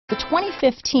The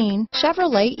 2015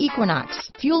 Chevrolet Equinox.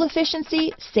 Fuel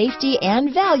efficiency, safety,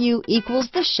 and value equals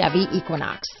the Chevy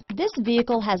Equinox. This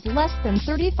vehicle has less than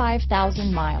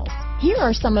 35,000 miles. Here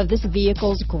are some of this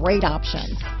vehicle's great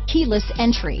options: keyless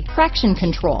entry, traction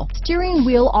control, steering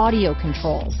wheel audio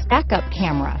controls, backup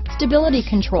camera, stability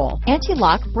control,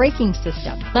 anti-lock braking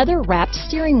system, leather-wrapped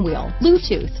steering wheel,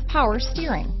 Bluetooth, power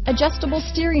steering, adjustable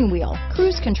steering wheel,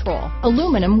 cruise control,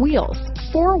 aluminum wheels,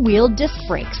 four-wheel disc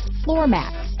brakes, floor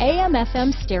mats,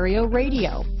 AM/FM stereo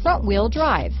radio, front-wheel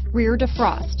drive, rear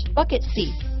defrost, bucket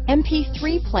seats,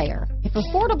 MP3 player. If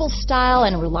affordable style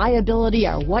and reliability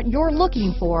are what you're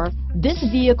looking for, this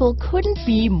vehicle couldn't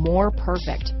be more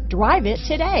perfect. Drive it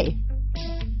today.